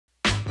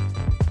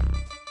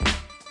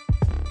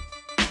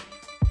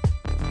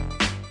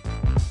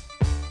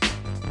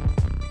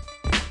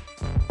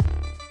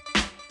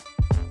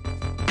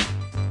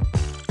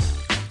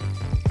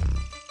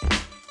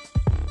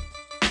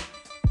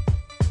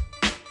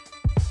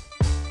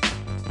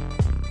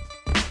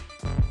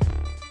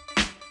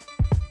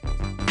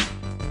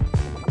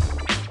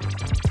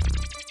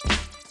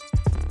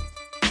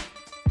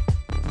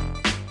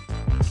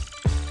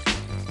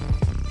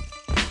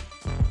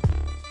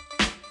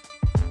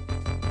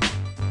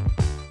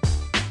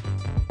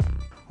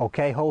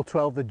Okay, hole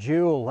 12, the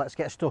duel. Let's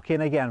get stuck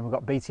in again. We've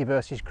got Beaty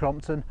versus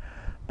Crompton.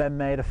 Ben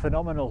made a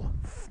phenomenal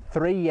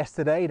 3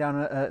 yesterday,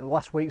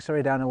 last week,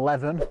 down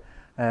 11,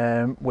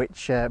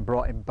 which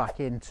brought him back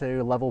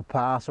into level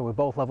par. So we're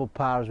both level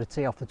par as we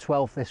tee off the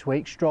 12th this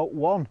week. Stroke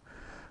 1,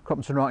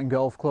 Crompton&Royton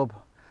Golf Club,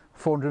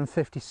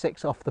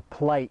 456 off the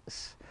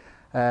plates.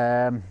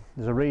 There's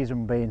a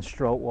reason being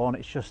stroke 1.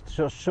 It's just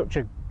such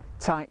a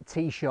tight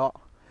tee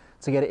shot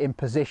to get it in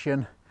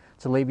position,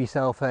 to leave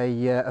yourself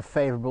a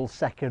favourable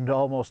second,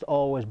 almost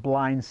always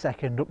blind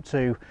second up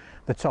to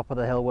the top of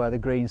the hill where the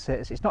green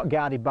sits. It's not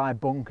guarded by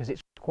bunkers,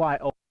 it's quite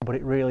open, but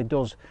it really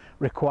does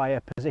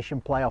require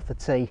position play off the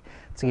tee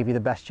to give you the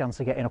best chance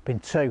of getting up in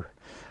 2.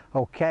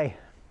 Okay,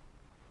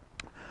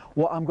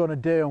 what I'm going to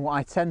do and what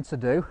I tend to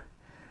do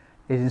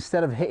is,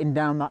 instead of hitting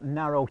down that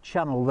narrow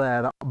channel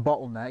there, that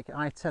bottleneck,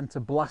 I tend to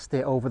blast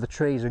it over the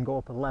trees and go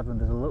up 11.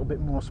 There's a little bit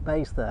more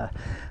space there,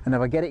 and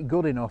if I get it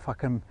good enough, I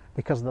can,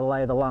 because of the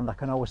lay of the land, I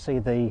can always see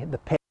the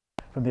pin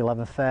from the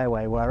 11th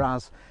fairway,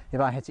 whereas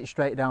if I hit it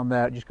straight down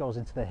there, it just goes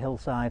into the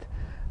hillside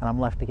and I'm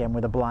left again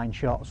with a blind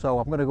shot. So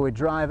I'm going to go with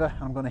driver.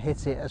 I'm going to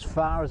hit it as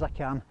far as I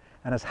can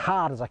and as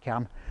hard as I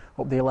can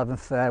up the 11th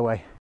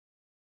fairway.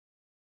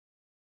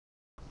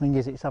 The thing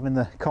is, it's having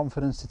the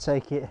confidence to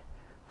take it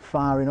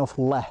far enough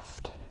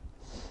left.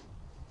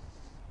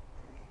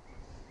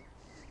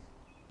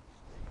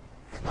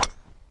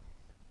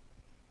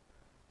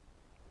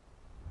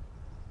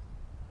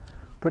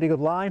 Pretty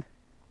good line.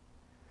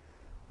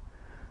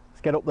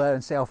 Let's get up there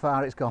and see how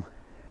far it's gone.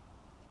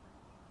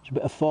 There's a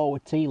bit of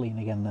forward tee lean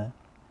again there.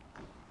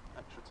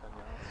 Extra 10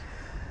 yards.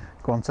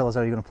 Go on, tell us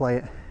how you're going to play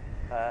it.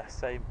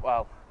 Same,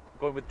 well,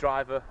 going with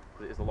driver,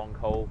 because it is a long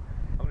hole.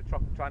 I'm going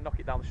to try and knock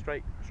it down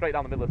straight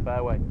down the middle of the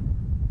fairway.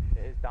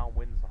 It is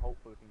downwind, so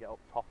hopefully we can get up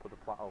top of the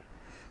plateau.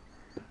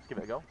 Let's give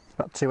it a go. It's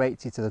about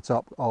 280 to the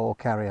top, all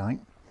carry, I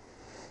think.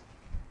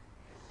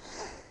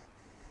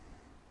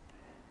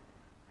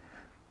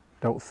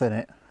 Don't thin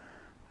it.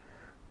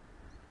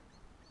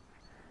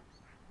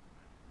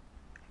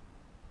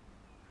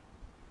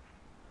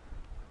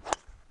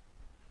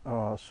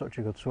 Oh, such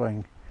a good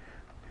swing.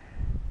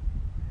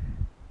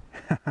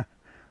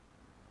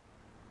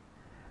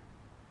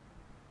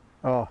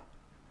 Oh,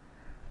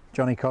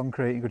 Johnny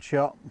Concrete, good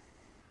shot.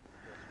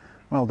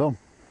 Well done.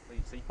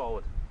 Lead C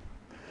forward.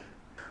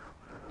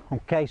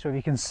 Okay, so if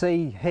you can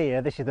see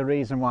here, this is the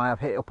reason why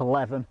I've hit up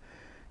 11.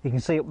 You can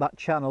see up that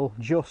channel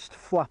just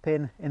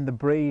flapping in the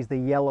breeze, the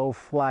yellow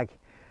flag.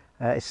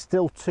 It's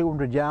still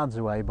 200 yards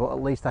away, but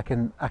at least I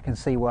can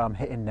see where I'm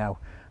hitting now,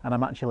 and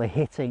I'm actually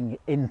hitting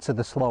into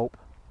the slope.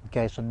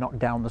 Okay, so not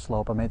down the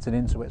slope, I'm hitting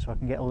into it, so I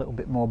can get a little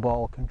bit more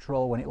ball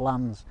control when it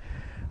lands.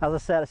 As I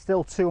said, it's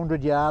still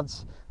 200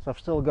 yards, so I've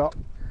still got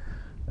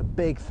a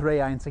big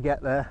 3-iron to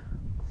get there.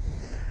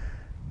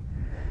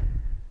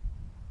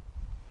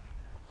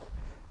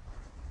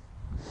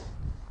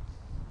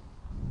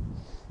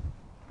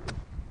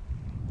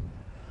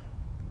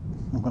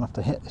 I'm going to have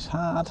to hit this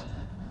hard.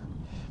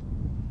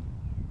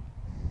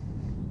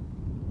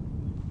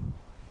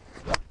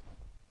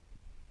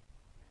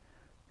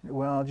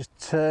 Well, just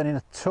turning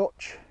a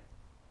touch.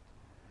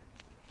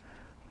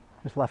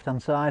 Just left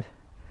hand side.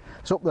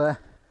 It's up there.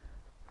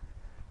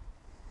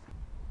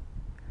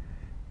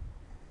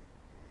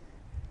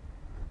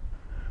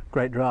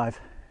 Great drive.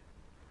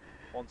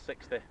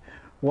 160.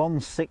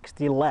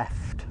 160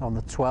 left on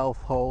the 12th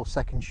hole,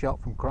 second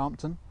shot from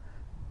Crompton.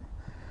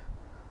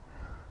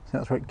 So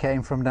that's where it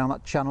came from, down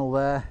that channel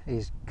there.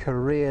 He's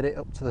careered it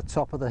up to the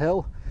top of the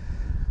hill.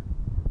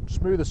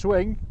 Smoother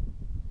swing.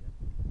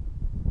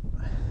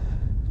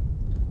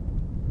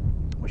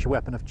 What's your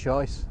weapon of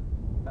choice?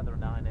 Feather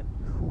 9 in.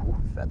 Ooh,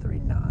 feathery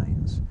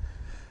 9s.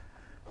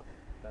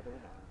 Feather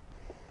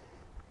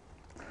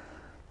 9.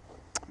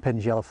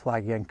 Pins yellow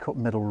flag again, cut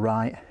middle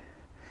right.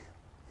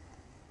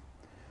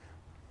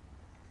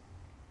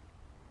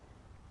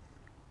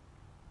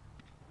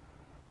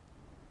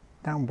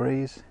 Down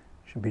breeze.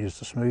 Should be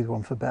just a smooth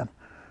one for Ben.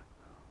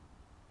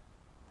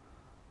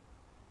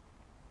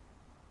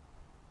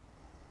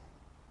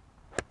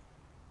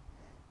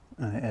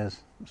 And it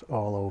is. It's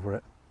all over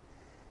it.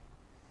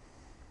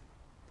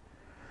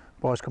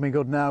 Boy's coming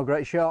good now.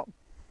 Great shot.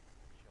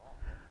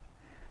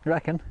 You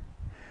reckon?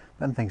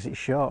 Ben thinks it's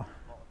short.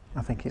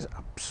 I think it's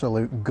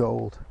absolute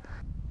gold.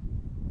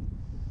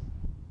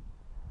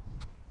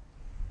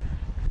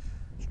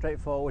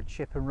 Straightforward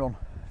chip and run.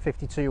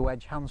 52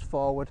 wedge, hands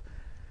forward,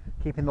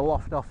 keeping the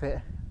loft off it.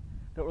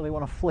 Don't really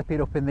want to flip it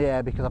up in the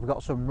air because I've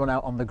got some run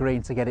out on the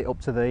green to get it up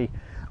to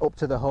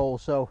the hole.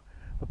 So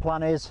the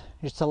plan is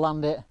to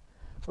land it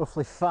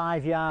roughly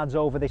 5 yards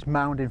over this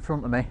mound in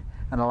front of me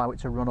and allow it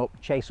to run up,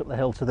 chase up the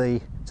hill to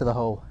the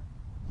hole.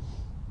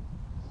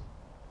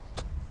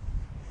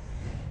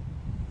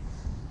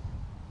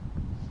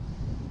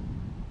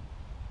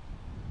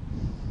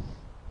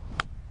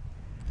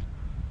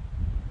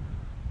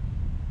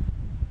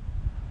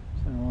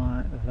 Something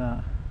like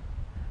that.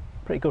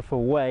 Pretty good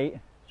for weight.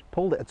 Just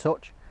pulled it a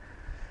touch.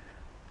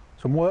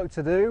 Some work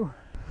to do.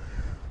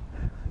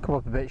 Come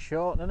up a bit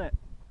short, doesn't it?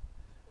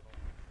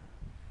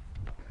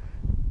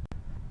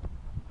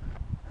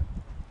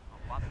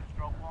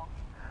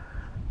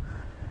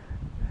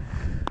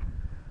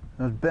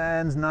 As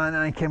Burns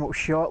 9-9 came up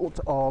short, looked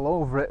all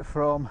over it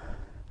from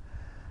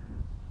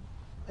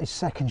his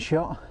second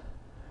shot.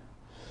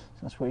 So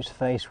that's what he's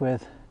faced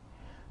with.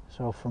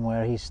 So from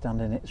where he's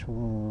standing, it's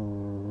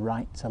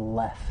right to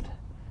left.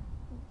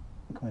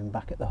 Coming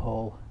back at the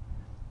hole.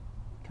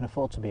 Can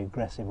afford to be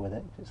aggressive with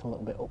it, it's a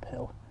little bit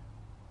uphill.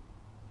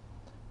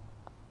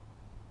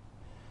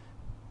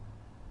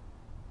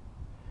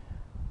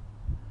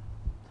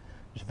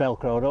 Just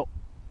velcroed up.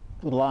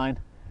 Good line.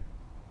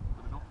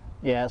 Good enough?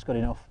 Yeah, that's good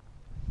enough.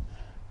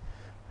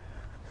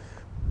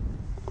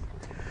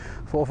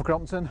 4 for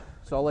Crompton,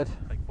 solid.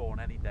 Take 4 on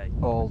any day.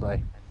 All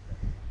day.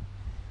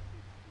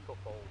 Tough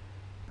hole.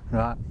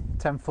 Right,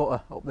 10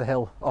 footer up the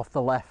hill, off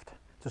the left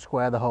to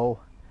square the hole.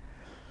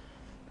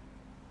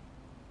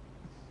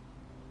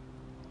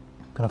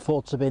 Can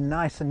afford to be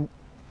nice and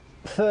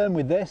firm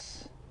with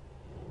this.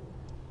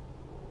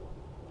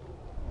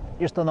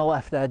 Just on the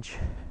left edge.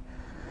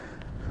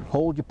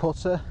 Hold your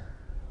putter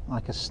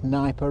like a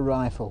sniper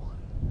rifle.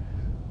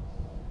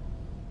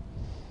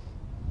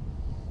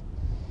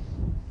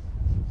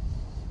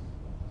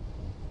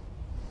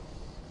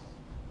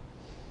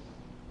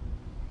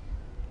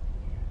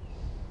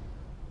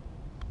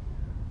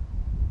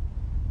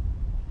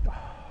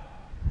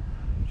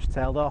 Just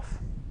tailed off.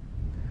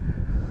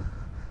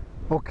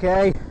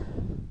 Okay,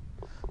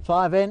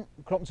 5 in.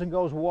 Crompton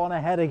goes 1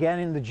 ahead again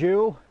in the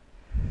duel.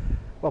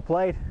 Well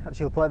played.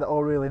 Actually played that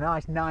all really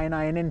nice.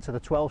 9-iron into the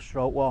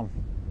 12-stroke one.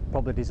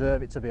 Probably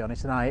deserve it, to be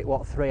honest. And I hit,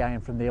 what,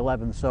 3-iron from the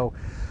 11. So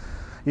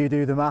you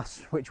do the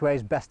maths. Which way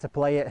is best to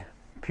play it?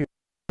 Pure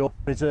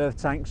reserve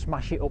tank,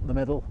 smash it up the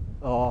middle,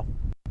 or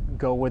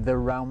go with the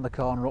round the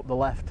corner up the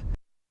left.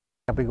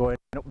 I'd be going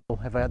up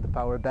if I had the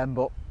power of Ben,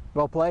 but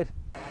well played.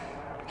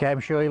 Okay, I'm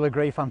sure you'll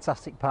agree.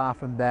 Fantastic par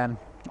from Ben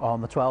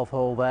on the 12th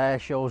hole there.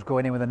 Shows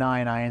going in with a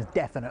 9-iron,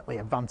 definitely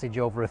advantage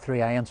over a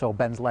 3-iron, so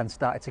Ben's length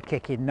started to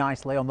kick in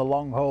nicely on the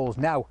long holes.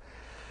 Now,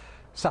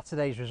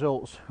 Saturday's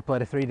results. We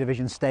played a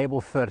 3-division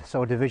Stableford,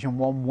 so a Division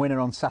 1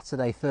 winner on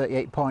Saturday,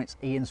 38 points.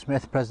 Ian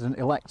Smith,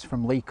 President-elect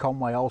from Lee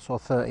Conway, also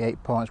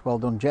 38 points. Well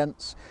done,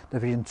 gents.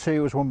 Division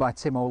 2 was won by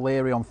Tim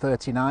O'Leary on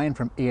 39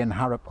 from Ian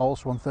Harrop,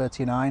 also on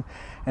 39.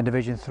 And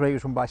Division 3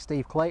 was won by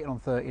Steve Clayton on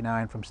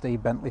 39 from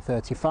Steve Bentley,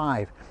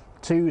 35.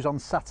 2s on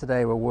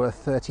Saturday were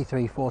worth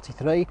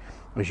 33.43.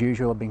 As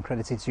usual, have been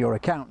credited to your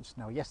accounts.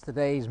 Now,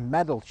 yesterday's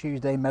medal,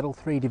 Tuesday medal,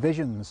 3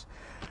 divisions.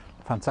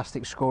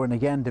 Fantastic scoring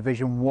again.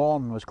 Division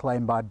 1 was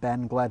claimed by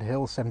Ben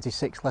Gledhill,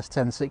 76 less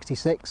 10,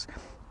 66.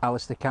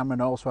 Alistair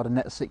Cameron also had a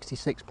net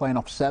 66, playing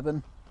off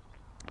 7.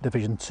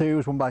 Division 2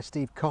 was won by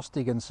Steve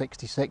Costigan,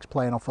 66,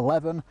 playing off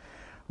 11.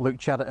 Luke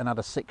Chatterton had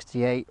a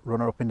 68,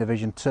 runner-up in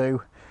Division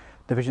 2.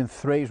 Division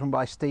 3 was won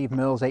by Steve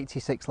Mills,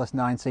 86 less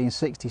 19,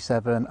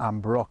 67,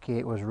 and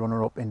Brocky was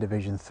runner-up in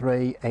Division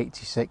 3,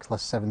 86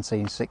 less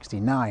 17,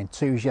 69.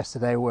 2s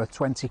yesterday worth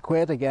 20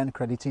 quid, again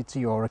credited to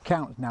your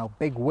account. Now,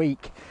 big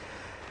week.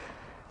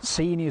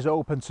 Seniors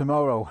Open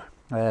tomorrow.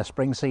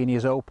 Spring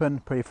Seniors Open,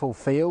 pretty full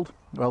field.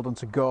 Well done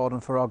to Gordon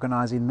for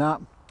organising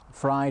that.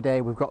 Friday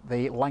we've got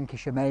the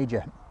Lancashire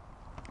Major.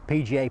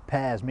 PGA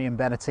pairs, me and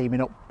Ben are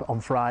teaming up on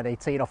Friday,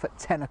 teeing off at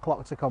 10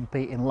 o'clock to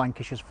compete in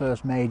Lancashire's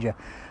first major.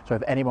 So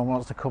if anyone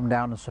wants to come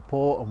down and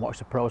support and watch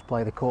the pros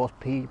play the course,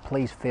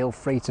 please feel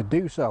free to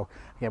do so.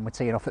 Again, we're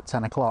teeing off at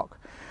 10 o'clock.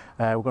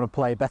 We're going to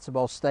play Better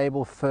Ball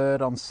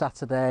Stableford on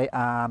Saturday,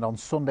 and on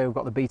Sunday we've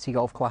got the Beaty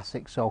Golf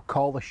Classic. So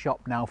call the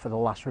shop now for the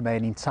last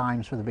remaining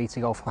times for the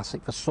Beaty Golf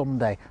Classic for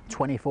Sunday.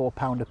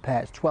 £24 a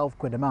pair, it's 12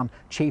 quid a man,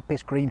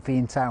 cheapest green fee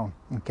in town.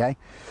 Okay,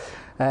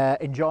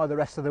 enjoy the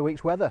rest of the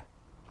week's weather.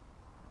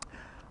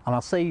 And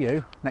I'll see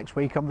you next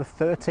week on the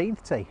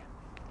 13th tee.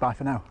 Bye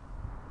for now.